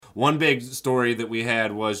one big story that we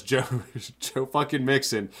had was Joe Joe fucking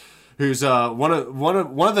Mixon, who's one of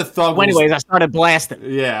the thuggles. Well, anyways, I started blasting.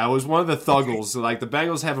 Yeah, I was one of the thuggles. So, like, the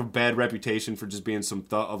Bengals have a bad reputation for just being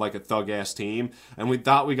like a thug ass team, and we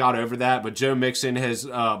thought we got over that. But Joe Mixon has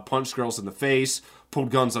punched girls in the face, pulled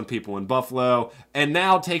guns on people in Buffalo, and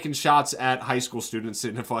now taking shots at high school students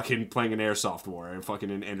in fucking playing an airsoft war in fucking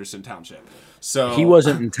in Anderson Township. So He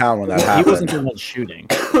wasn't in town when that happened. He wasn't the one shooting.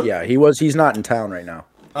 Yeah, he was. He's not in town right now.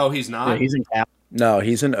 Oh, he's not. Yeah, he's in Cal. No,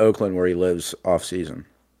 he's in Oakland where he lives off season.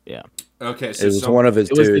 Yeah. Okay, so It was one of his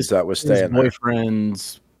dudes that was his staying there.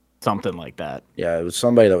 boyfriend's something like that. Yeah, it was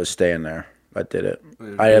somebody that was staying there that did it.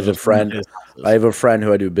 I have a friend. I have a friend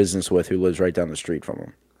who I do business with who lives right down the street from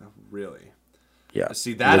him. Really? Yeah.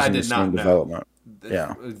 See, that I did not know. Development.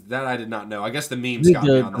 Yeah. That I did not know. I guess the memes Dude, got me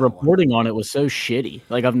the on that reporting one. on it was so shitty.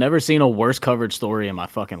 Like, I've never seen a worse covered story in my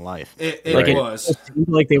fucking life. It was. It seemed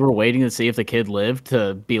like they were waiting to see if the kid lived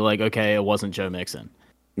to be like, okay, it wasn't Joe Mixon.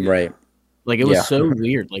 Right. Like, it was so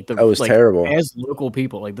weird. Like, that was terrible. As local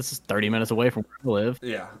people, like, this is 30 minutes away from where I live.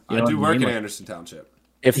 Yeah, You know I do what I work mean? in Like, Anderson Township.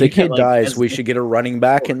 If the kid like, dies, we should get a running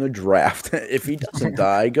back in the draft. If he doesn't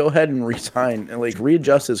die, go ahead and resign and like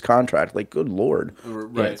readjust his contract. Like, good lord.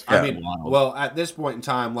 Right. Yeah, I mean, well, at this point in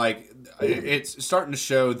time, like, it's starting to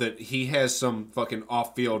show that he has some fucking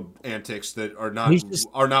off-field antics that are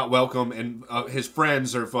not welcome, and his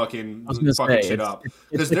friends are fucking shit up.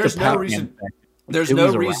 Because there's no reason. There's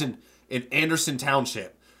no reason in Anderson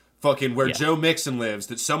Township, fucking where Joe Mixon lives,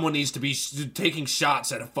 that someone needs to be taking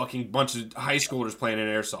shots at a fucking bunch of high schoolers playing an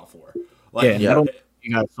airsoft war. Like, I don't know if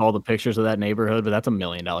you guys saw the pictures of that neighborhood, but that's $1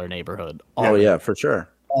 million neighborhood. Oh yeah, for sure.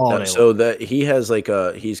 So that he has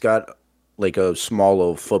he's got like a small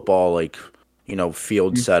little football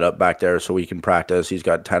field set up back there so we can practice. He's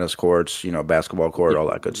got tennis courts, basketball court, all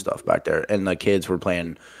that good stuff back there. And the kids were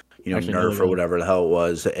playing Nerf or whatever the hell it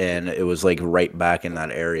was, and it was like right back in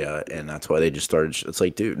that area, and that's why they just started. It's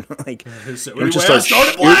like, dude, like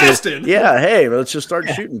started blasting. Yeah, hey, let's just start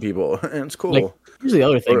shooting people, and it's cool. Like, here's the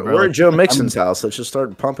other thing, we're at Joe Mixon's house. Let's just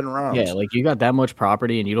start pumping around. Yeah, like you got that much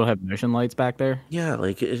property and you don't have mission lights back there. Yeah,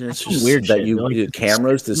 like it's That's just weird that shit. you Like, get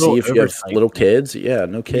cameras to it's see if you have oversight. little kids. Yeah,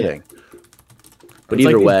 no kidding. But It's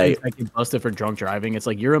either like way, I get busted for drunk driving. It's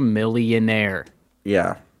like you're a millionaire.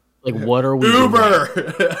 yeah. Like, what are we Uber.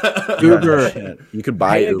 Uber. You could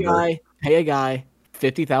buy Uber. Pay a guy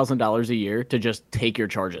 $50,000 a year to just take your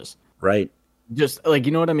charges. Right. Just like,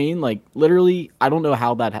 you know what I mean? Like, literally, I don't know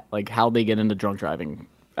how they get into drunk driving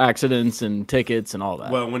accidents and tickets and all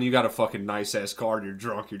that. Well, when you got a fucking nice ass car and you're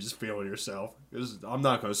drunk, you're just feeling yourself. I'm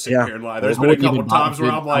not going to sit Yeah. here and lie. There's I been a wouldn't couple even times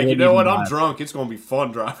where buy- I'm I like, you wouldn't know what? even I'm buy- drunk. It's going to be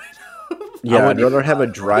fun driving. Yeah, I'd rather have a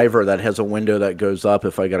driver that has a window that goes up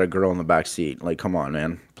if I got a girl in the back seat. Like, come on,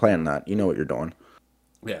 man. Plan that. You know what you're doing.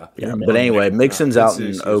 Yeah. Yeah. But anyway, Mixon's out in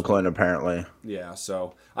excuse Oakland, apparently. Yeah,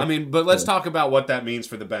 so I mean, but let's talk about what that means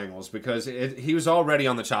for the Bengals, because he was already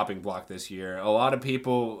on the chopping block this year. A lot of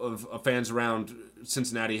people, of fans around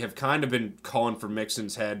Cincinnati, have kind of been calling for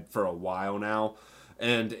Mixon's head for a while now,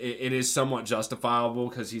 and it is somewhat justifiable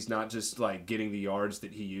because he's not just like getting the yards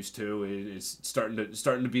that he used to. It's starting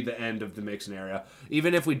to be the end of the Mixon era.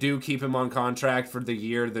 Even if we do keep him on contract for the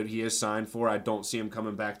year that he is signed for, I don't see him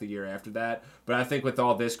coming back the year after that. But I think with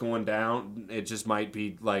all this going down, it just might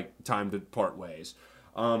be like time to part ways.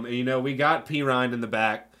 And, we got P. Ryan in the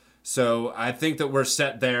back, so I think that we're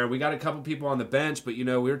set there. We got a couple people on the bench, but, we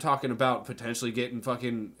were talking about potentially getting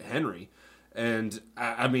fucking Henry. And,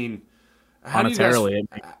 I mean, how do you guys feel That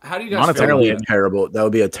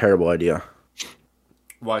would be a terrible idea.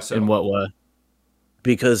 Why so? In what way?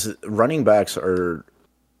 Because running backs are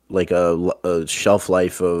like a shelf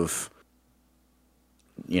life of,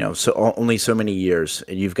 so only so many years,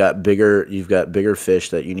 and you've got bigger fish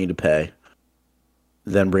that you need to pay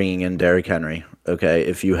than bringing in Derrick Henry. Okay,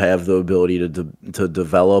 if you have the ability to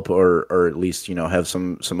develop or at least have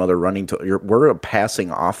some other running, we're a passing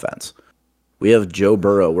offense. We have Joe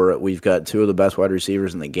Burrow. We've got two of the best wide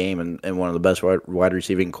receivers in the game and one of the best wide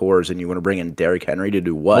receiving cores, and you want to bring in Derrick Henry to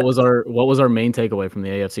do what? What was our main takeaway from the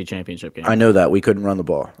AFC Championship game? I know that we couldn't run the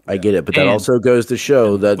ball. I get it, but that also goes to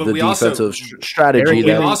show that the defensive strategy.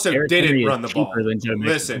 We also didn't run the ball.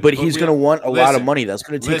 Listen, but he's going to want a lot of money. That's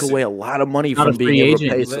going to take away a lot of money from being able to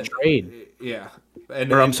pay some trade. Yeah.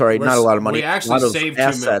 I'm sorry, not a lot of money. We actually a lot saved of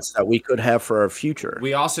assets that we could have for our future.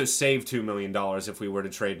 We also saved $2 million if we were to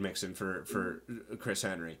trade Mixon for Chris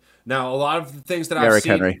Henry. Now, a lot of the things that I've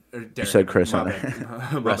seen... Henry. You said Chris Henry.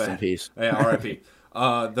 Rest in peace. Yeah, R.I.P.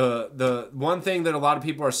 The one thing that a lot of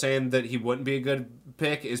people are saying that he wouldn't be a good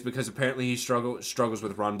pick is because apparently he struggles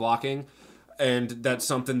with run blocking, and that's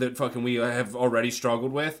something that fucking we have already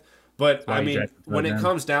struggled with. But why I you mean, drafted when it him.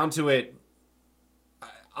 comes down to it,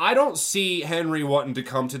 I don't see Henry wanting to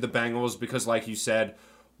come to the Bengals because, like you said,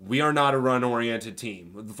 we are not a run-oriented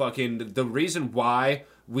team. The reason why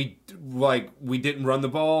we didn't run the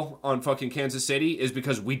ball on fucking Kansas City is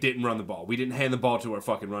because we didn't run the ball. We didn't hand the ball to our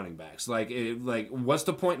fucking running backs. What's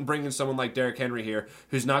the point in bringing someone like Derrick Henry here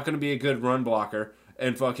who's not going to be a good run blocker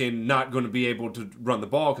and fucking not going to be able to run the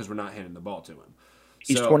ball because we're not handing the ball to him?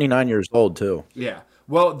 He's 29 years old too. Yeah.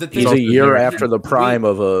 Well, the thing He's a year after the prime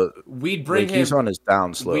of a. We'd bring him. He's on his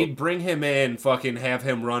down slope. We'd bring him in, fucking have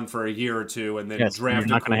him run for a year or two, and then Yes, you're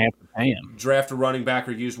not going to have to pay him. draft a running back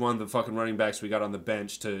or use one of the fucking running backs we got on the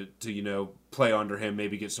bench to play under him,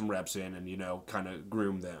 maybe get some reps in, and kind of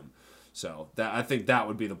groom them. So I think that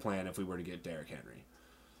would be the plan if we were to get Derrick Henry.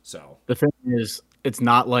 So The thing is, it's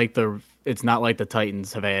not like the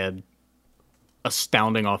Titans have had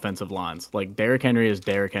astounding offensive lines. Like Derrick Henry is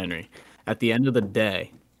Derrick Henry. At the end of the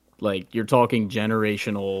day, like you're talking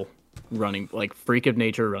generational running, like freak of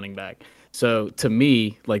nature running back. So to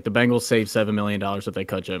me, like the Bengals save $7 million if they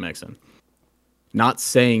cut Joe Mixon. Not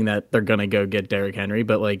saying that they're gonna go get Derrick Henry,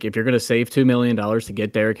 but like if you're gonna save $2 million to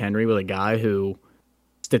get Derrick Henry with a guy who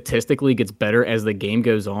statistically gets better as the game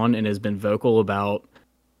goes on and has been vocal about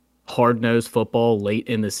hard-nosed football late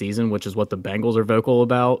in the season, which is what the Bengals are vocal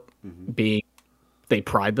about, being they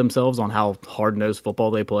pride themselves on how hard-nosed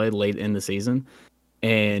football they play late in the season.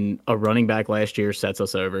 And a running back last year sets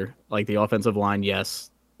us over. Like the offensive line, yes.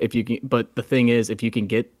 But the thing is, if you can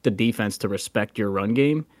get the defense to respect your run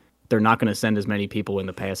game, they're not going to send as many people in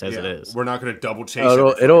the pass as it is. We're not going to double chase.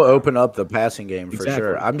 It'll open up the passing game for Exactly.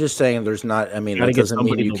 sure. I'm just saying there's not. I mean, Gotta that get doesn't mean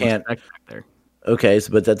somebody you to can't. respect back there. Okay,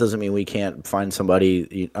 but that doesn't mean we can't find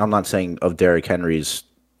somebody. I'm not saying of Derrick Henry's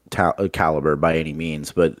caliber by any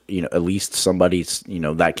means, but at least somebody's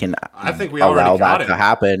that can. I think we allow already got that him. to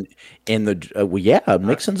happen in the.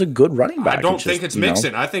 Mixon's a good running back. I don't think it's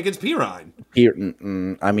Mixon. I think it's Pirine.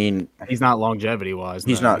 I mean, He's not longevity wise.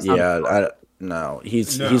 he's not. No,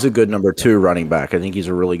 he's a good number 2 running back. I think he's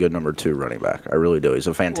a really good number 2 running back. I really do. He's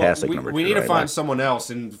a fantastic number 2. We need to running find back. someone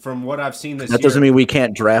else, and from what I've seen this year, That doesn't mean we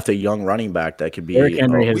can't draft a young running back that could be. Derrick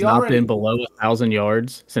Henry has We not already- been below 1,000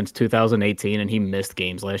 yards since 2018, and he missed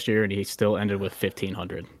games last year, and he still ended with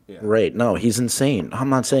 1,500. Right. No, he's insane. I'm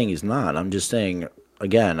not saying he's not. I'm just saying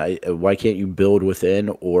again, why can't you build within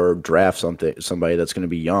or draft somebody that's going to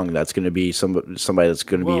be young, that's going to be somebody that's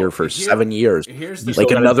going to be here for 7 years, Here's the like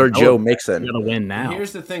gotta another develop Joe that. Mixon. You gotta win now.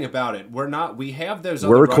 Here's the thing about it: we have those.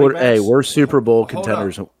 Other running backs. Hey, we're Super Bowl Hold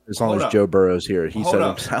contenders up. as long Hold as up. Joe Burrow's here. He Hold said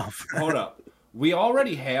up. himself. Hold up. We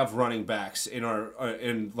already have running backs in our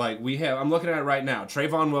we have. I'm looking at it right now: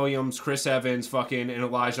 Trayvon Williams, Chris Evans, fucking, and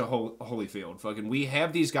Elijah Holyfield. Fucking, we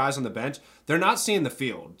have these guys on the bench. They're not seeing the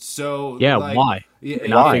field, so Yeah, like, why? Yeah, They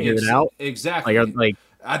not figured it out? Exactly. Like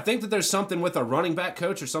I think that there's something with a running back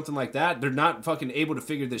coach or something like that. They're not fucking able to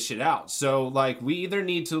figure this shit out. So like, we either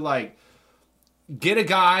need to get a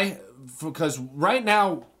guy because right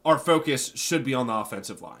now our focus should be on the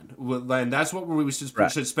offensive line, and that's what we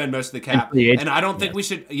should spend most of the cap. And I don't think we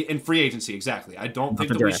should in free agency. Exactly. I don't think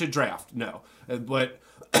that we should draft. No, but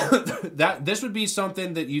this would be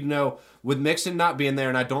something that with Mixon not being there,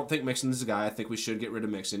 and I don't think Mixon is the guy. I think we should get rid of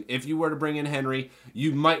Mixon. If you were to bring in Henry,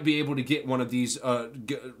 you might be able to get one of these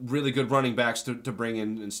really good running backs to bring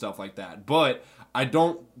in and stuff like that. But I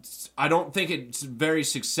don't think it's very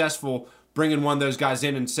successful bringing one of those guys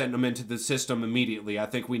in and setting them into the system immediately. I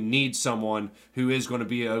think we need someone who is going to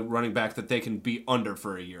be a running back that they can be under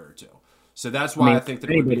for a year or two. So that's why I think that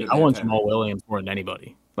it would be good to I want have Jamal Williams more than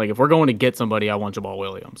anybody. Like if we're going to get somebody, I want Jamal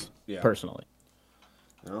Williams personally.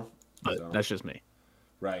 Henry. But that's just me.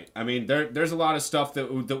 Right. I mean, there's a lot of stuff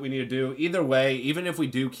that we need to do. Either way, even if we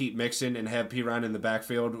do keep Mixon and have Pirine in the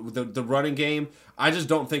backfield, the running game, I just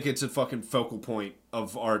don't think it's a fucking focal point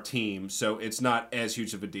of our team, so it's not as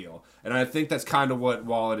huge of a deal. And I think that's kind of what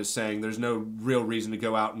Wallet is saying. There's no real reason to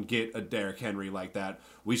go out and get a Derrick Henry like that.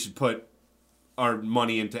 We should put our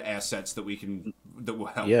money into assets that will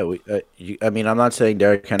help. Yeah, I mean, I'm not saying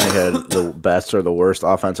Derrick Henry had the best or the worst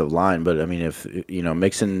offensive line, but I mean, if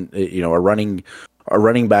Mixon, our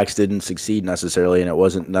running backs didn't succeed necessarily, and it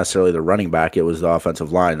wasn't necessarily the running back; it was the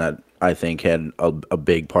offensive line that I think had a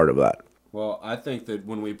big part of that. Well, I think that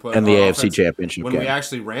when we put And the our AFC Championship when game. we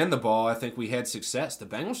actually ran the ball, I think we had success. The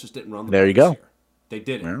Bengals just didn't run the There ball you go. this year. They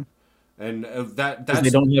didn't, and that's They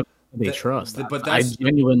don't have they trust. But I that's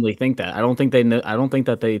genuinely think that. I don't think they know. I don't think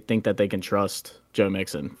that they think that they can trust Joe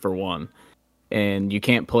Mixon for one, and you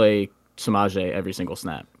can't play Samaje every single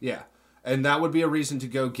snap. yeah. And that would be a reason to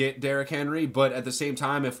go get Derrick Henry, but at the same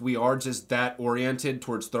time, if we are just that oriented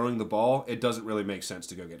towards throwing the ball, it doesn't really make sense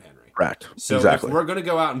to go get Henry. Correct. So exactly. if we're gonna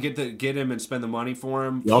go out and get him and spend the money for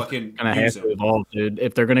him, Y'all fucking gonna have use to him. evolve, dude.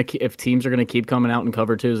 If teams are gonna keep coming out in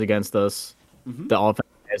cover twos against us, the offense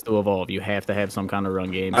has to evolve. You have to have some kind of run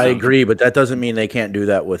game. I agree, but that doesn't mean they can't do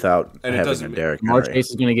that without And it having doesn't a mean- Derrick March Henry. Chase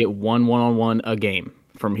is gonna get one-on-one a game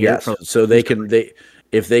from here. Yes, so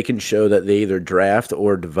if they can show that they either draft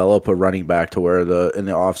or develop a running back to where in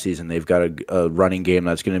the offseason they've got a running game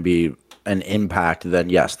that's going to be an impact, then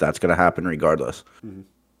yes, that's going to happen regardless.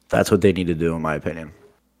 That's what they need to do, in my opinion.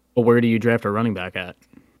 But where do you draft a running back at?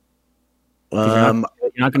 'Cause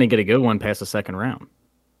you're not going to get a good one past the second round.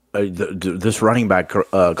 This running back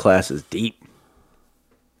class is deep,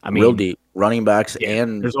 I mean, real deep. Running backs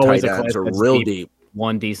and there's always tight a ends class are that's real deep. deep.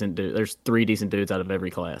 One decent dude. There's 3 decent dudes out of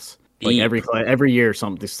every class. Like Deep. every year,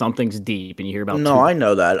 something's deep, and you hear about. No, I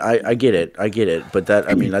know that. I get it. But that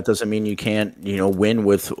that doesn't mean you can't win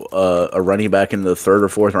with a running back in the 3rd or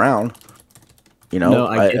 4th round. No,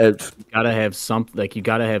 I get it. You gotta have something. Like you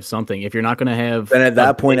gotta have something. If you're not gonna have, Then at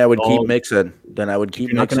that point, I would keep dog- mixing. Then I would keep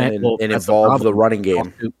you're not mixing gonna have- well, and that's the evolve the problem. running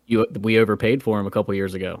game. We overpaid for him a couple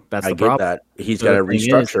years ago. That's I the get problem. that. He's So got to the thing is,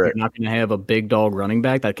 if restructure it. You're not going to have a big dog running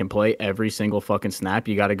back that can play every single fucking snap.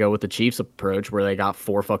 You got to go with the Chiefs approach where they got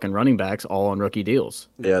 4 fucking running backs all on rookie deals.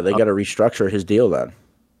 Yeah, they got to restructure his deal then.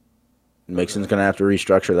 Mixon's going to have to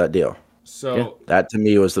restructure that deal. So That to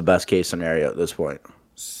me was the best case scenario at this point.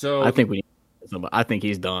 so I think I think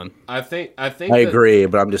he's done. I think I that- agree,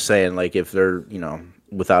 but I'm just saying, like, if they're,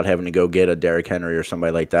 without having to go get a Derrick Henry or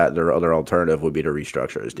somebody like that, their other alternative would be to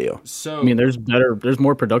restructure his deal. So I mean, there's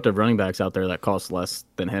more productive running backs out there that cost less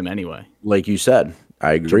than him anyway. Like you said,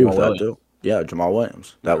 I agree Jamal with that Williams. too. Yeah, Jamal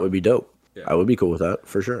Williams. That would be dope. Yeah. I would be cool with that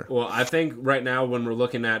for sure. Well, I think right now when we're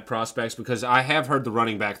looking at prospects, because I have heard the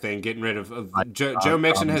running back thing, getting rid of Joe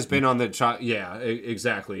Mixon has been on the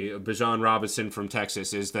exactly. Bijan Robinson from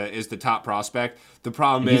Texas is the top prospect. The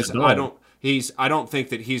problem He's is done. I don't think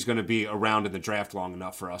that he's going to be around in the draft long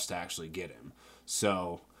enough for us to actually get him.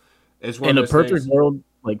 So it's one In a of those perfect things. world,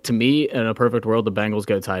 like to me, in a perfect world, the Bengals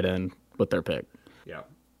go tight end with their pick. Yeah.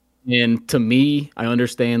 And to me, I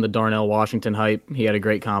understand the Darnell Washington hype. He had a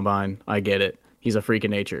great combine. I get it. He's a freak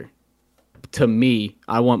of nature. To me,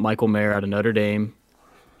 I want Michael Mayer out of Notre Dame.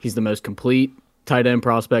 He's the most complete tight end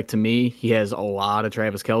prospect to me. He has a lot of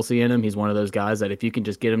Travis Kelce in him. He's one of those guys that if you can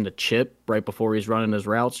just get him to chip right before he's running his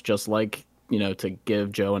routes, just like, to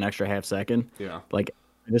give Joe an extra half second. Yeah. Like,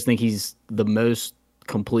 I just think he's the most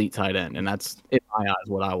complete tight end, and that's, in my eyes,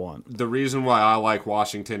 what I want. The reason why I like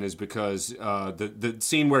Washington is because the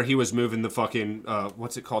scene where he was moving the fucking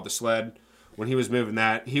what's it called, the sled, when he was moving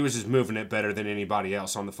that, he was just moving it better than anybody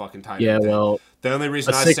else on the fucking tight end. Yeah, thing. well, The only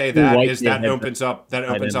reason a I say 6'2" that white is kid that had opens up end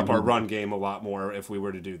our in run game a lot more if we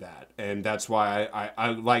were to do that, and that's why I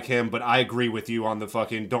like him. But I agree with you on the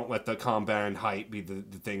fucking don't let the combine height be the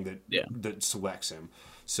thing that selects him.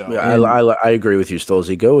 So Yeah, I agree with you,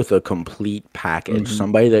 Stolzy. Go with a complete package,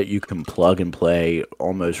 somebody that you can plug and play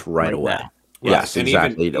almost right away. now. Yes, And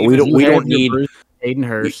exactly. even we You don't have your need. Bruce Hayden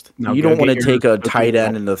Hurst. Now You go don't want to get your take a rookie tight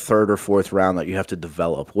end ball. in the 3rd or 4th round that you have to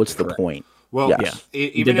develop. What's the point? well, Yes. Yeah, you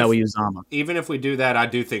even did that if with Uzama. even if we do that, I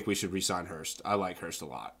do think we should re-sign Hurst. I like Hurst a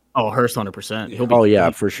lot. Oh, Hurst 100%. He'll be, Oh yeah,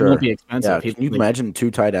 he- for He sure. won't be expensive. Yeah, He'll can you be- imagine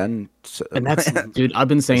 2 tight ends? And that's, dude, I've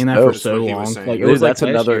been saying that dope. for so That's what he was long. saying. Like, it Dude, was like that's last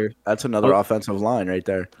another. year. That's another Oh. offensive line right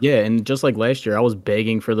there. Yeah, and just like last year, I was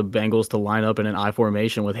begging for the Bengals to line up in an I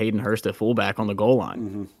formation with Hayden Hurst at fullback on the goal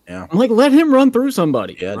line. Yeah. I'm like, let him run through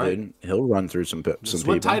somebody. Yeah, Right. dude, he'll run through some That's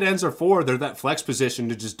people. what tight ends are for. They're that flex position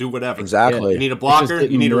to just do whatever. Exactly. You need a just blocker.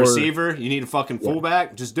 getting You need a more- receiver. You need a fucking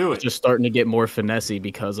fullback. Just do it. Just starting to get more finessey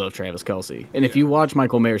because of Travis Kelce. And if you watch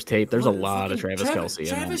Michael Mayer's tape, there's a lot of Travis Kelce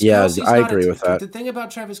in him. Yeah, Kelce's I not agree with that. The thing about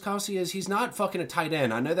Travis Kelce is he's not fucking a tight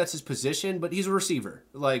end. I know that's his position, but he's a receiver.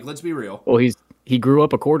 Like, let's be real. Well, he grew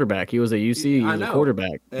up a quarterback. He was a UC. He I was a know.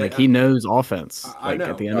 quarterback. Like I- he knows offense. I Like know.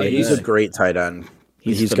 at the end No, of the he's day. a great tight end.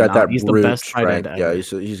 He's got that he's the brute best tight end strength. Yeah,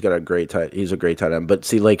 ever. he's got a great tight. He's a great tight end. But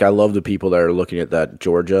see, like I love the people that are looking at that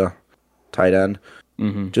Georgia tight end.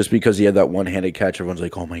 Just because he had that one-handed catch, everyone's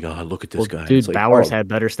like, "Oh my god, look at this guy!" Dude, It's like, Bowers oh, had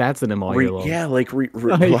better stats than him all year long. yeah, like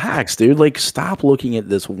relax, dude. Like stop looking at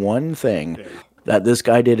this one thing that this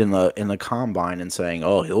guy did in the combine and saying,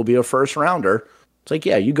 "Oh, he'll be a first rounder." It's like,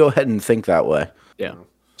 yeah, you go ahead and think that way. Yeah.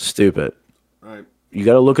 Stupid. Right. You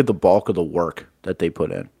got to look at the bulk of the work that they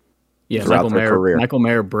put in. Yeah, throughout their career. Michael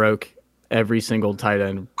Mayer broke every single tight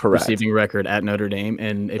end Correct. receiving record at Notre Dame,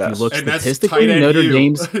 and if Yes. you look And that's statistically, tight end Notre you.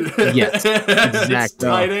 Dame's yes, It's exactly.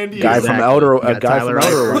 tight end you. Guy from Exactly. Elder, You a got guy Tyler from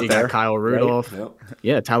Elder Eifert, went you got there. Kyle Rudolph. Yep.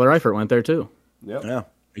 Yeah, Tyler Eifert went there too, Yep. Yeah,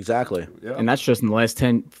 exactly. Yep. and that's just in the last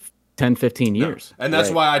 10, 15 years. And that's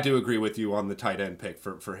Right. why I do agree with you on the tight end pick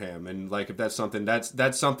for him. And like, if that's something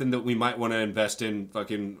that we might want to invest in,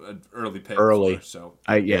 fucking early pick. Early. For, so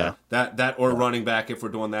Yeah. that or running back if we're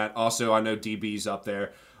doing that. Also, I know DB's up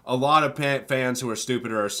there. A lot of fans who are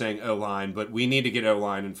stupider are saying O-line, but we need to get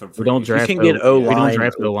O-line in for We don't You draft. can get We O-line don't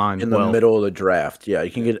draft O-line in the middle of the draft. Yeah, you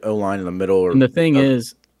can get O-line in the middle or And the thing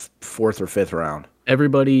is, 4th or 5th round.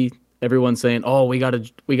 everyone's saying, "Oh, we got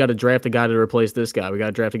to draft a guy to replace this guy. We got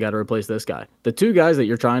to draft a guy to replace this guy." The two guys that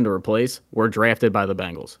you're trying to replace were drafted by the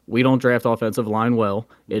Bengals. We don't draft offensive line well.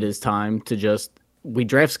 It is time to we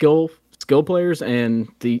draft skill players and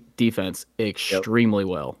the defense extremely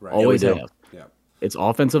well. Right. Always Yeah, we do. have. Yeah. It's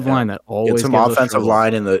offensive line that always Get some gives us offensive trouble.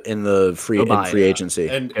 line in the free agency.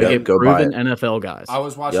 And- Gotta and get go buy proven it. NFL guys. I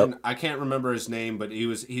was watching. Yep. I can't remember his name, but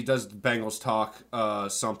he does Bengals talk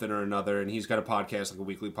something or another, and he's got a podcast, like a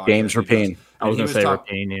weekly podcast. James he does. Rapine. And I was he gonna say talk-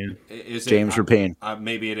 Rapine. Is it, James Rapine.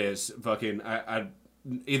 Maybe it is. Fucking.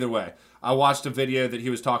 Either way, I watched a video that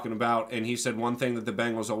he was talking about, and he said one thing that the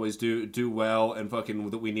Bengals always do well, and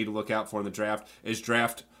fucking that we need to look out for in the draft is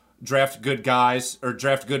draft good guys or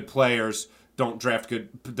draft good players. Don't draft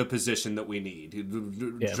the position that we need.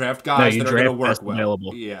 Draft guys you that are going to draft work best well.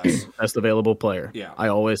 available. Yes. Best available player. Yeah. I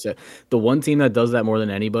always say the one team that does that more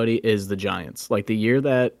than anybody is the Giants. Like the year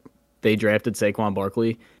that they drafted Saquon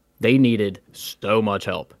Barkley, they needed so much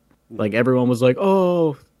help. Like everyone was like,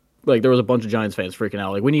 "Oh," like there was a bunch of Giants fans freaking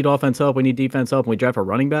out. Like, we need offense help, we need defense help, and we draft a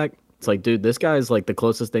running back. It's like, dude, this guy's like the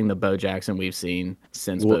closest thing to Bo Jackson we've seen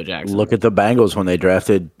since Bo Jackson. Look at the Bengals when they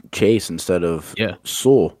drafted Chase instead of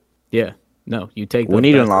Sewell. Yeah. No, you take. We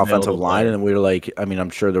needed an best offensive available line, player. and we were like, I mean, I'm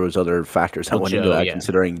sure there was other factors that Well, went into Joe, that, yeah.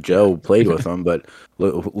 considering Joe played with them. But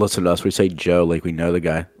listen to us, we say Joe like we know the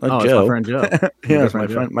guy. Like Oh, it's Joe, my friend Joe. yeah, it's my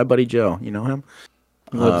friend, my buddy Joe. You know him.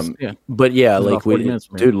 Yeah. But yeah, It was like about 40 minutes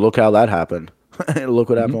from dude, look how that happened. Look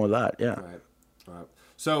what happened with that. Yeah. Right.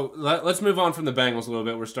 So let's move on from the Bengals a little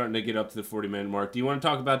bit. We're starting to get up to the 40-minute mark. Do you want to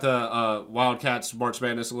talk about the Wildcats March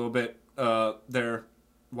Madness a little bit there,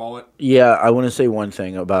 Wallet? Yeah, I want to say one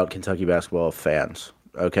thing about Kentucky basketball fans.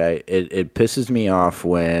 Okay, it pisses me off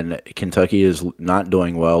when Kentucky is not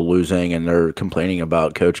doing well, losing, and they're complaining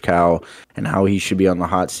about Coach Cal and how he should be on the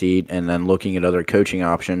hot seat, and then looking at other coaching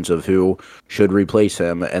options of who should replace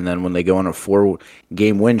him, and then when they go on a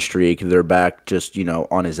 4-game win streak, they're back just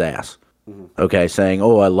on his ass. Okay, saying,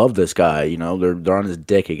 "Oh, I love this guy," they're on his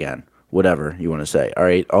dick again. Whatever you want to say. All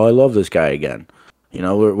right, "Oh, I love this guy again."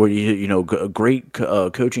 A great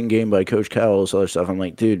coaching game by Coach Cal, all this other stuff. I'm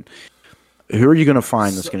like, dude. Who are you going to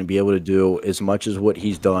find that's going to be able to do as much as what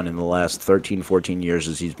he's done in the last 13, 14 years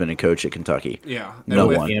as he's been a coach at Kentucky? Yeah. No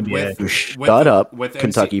one. Shut up,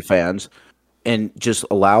 Kentucky fans, and just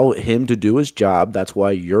allow him to do his job. That's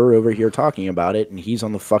why you're over here talking about it, and he's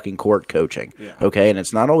on the fucking court coaching. Yeah. Okay? And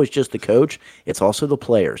it's not always just the coach. It's also the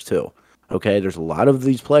players, too. Okay? There's a lot of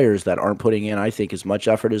these players that aren't putting in, I think, as much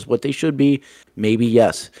effort as what they should be. Maybe,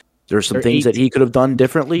 yes. There's some things that he could have done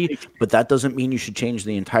differently, but that doesn't mean you should change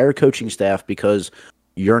the entire coaching staff because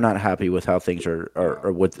you're not happy with how things are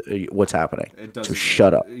what's happening. So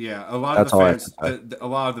shut up. Yeah, a lot That's of all the I fans, have to a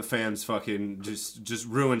lot of the fans, fucking just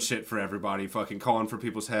ruin shit for everybody. Fucking calling for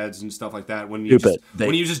people's heads and stuff like that. When you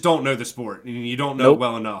just don't know the sport and you don't know it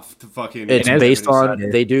well enough to fucking. It's based on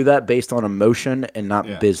they do that based on emotion and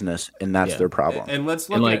not business, and that's their problem. And let's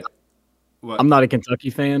look at. I'm not a Kentucky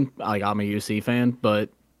fan. Like, I'm a UC fan, but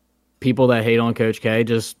people that hate on Coach K,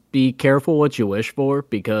 just be careful what you wish for,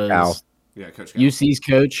 because Coach UC's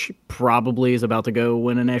coach probably is about to go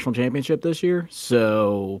win a national championship this year.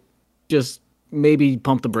 So just maybe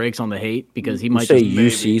pump the brakes on the hate, because he might say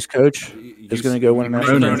just UC's coach is going to go win a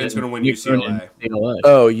national championship. Cronin's going to win UCLA.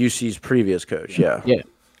 Oh, UC's previous coach, yeah.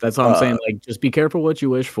 That's what I'm saying. Like, just be careful what you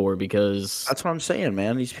wish for, because that's what I'm saying,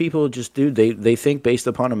 man. These people just they think based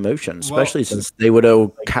upon emotion, especially since they would owe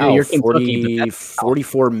Cal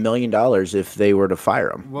 $44 million if they were to fire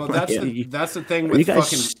him. Well, that's the thing with you guys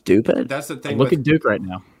stupid. That's the thing. Look at Duke right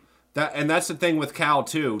now. That's the thing with Cal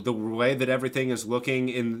too. The way that everything is looking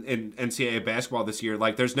in NCAA basketball this year,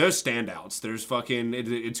 like there's no standouts. There's fucking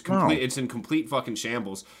it's complete. No. It's in complete fucking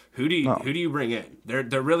shambles. Who do you bring in?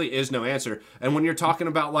 There really is no answer. And when you're talking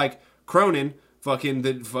about like Cronin,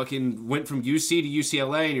 fucking went from UC to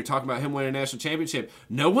UCLA, and you're talking about him winning a national championship.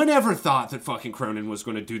 No one ever thought that fucking Cronin was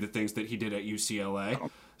going to do the things that he did at UCLA.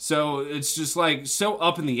 So it's just like so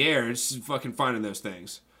up in the air. It's just fucking finding those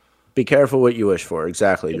things. Be careful what you wish for.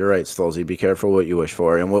 Exactly. You're right, Stolzy. Be careful what you wish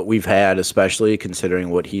for. And what we've had, especially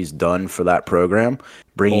considering what he's done for that program,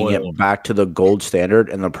 bringing it back to the gold standard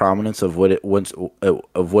and the prominence of what it once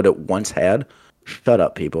had. Shut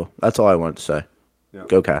up, people. That's all I wanted to say. Yeah.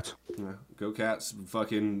 Go Cats. Yeah. Go Cats.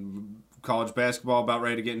 Fucking college basketball about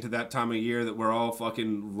ready to get into that time of year that we're all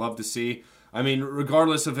fucking love to see. I mean,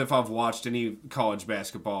 regardless of if I've watched any college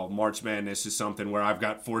basketball, March Madness is something where I've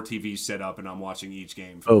got 4 TVs set up and I'm watching each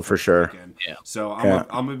game. For sure. Weekend. Yeah. So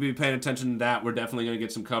I'm going to be paying attention to that. We're definitely going to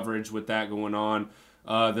get some coverage with that going on.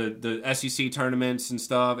 The SEC tournaments and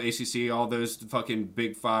stuff, ACC, all those fucking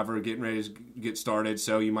Big Five are getting ready to get started.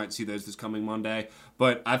 So you might see those this coming Monday.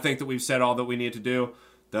 But I think that we've said all that we need to do.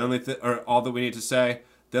 Or all that we need to say.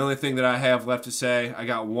 The only thing that I have left to say, I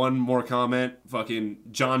got one more comment. Fucking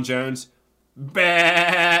John Jones.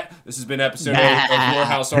 Bah! This has been episode 8 of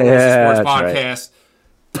Morehouse Sports Podcast.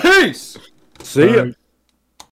 Right. Peace! See ya.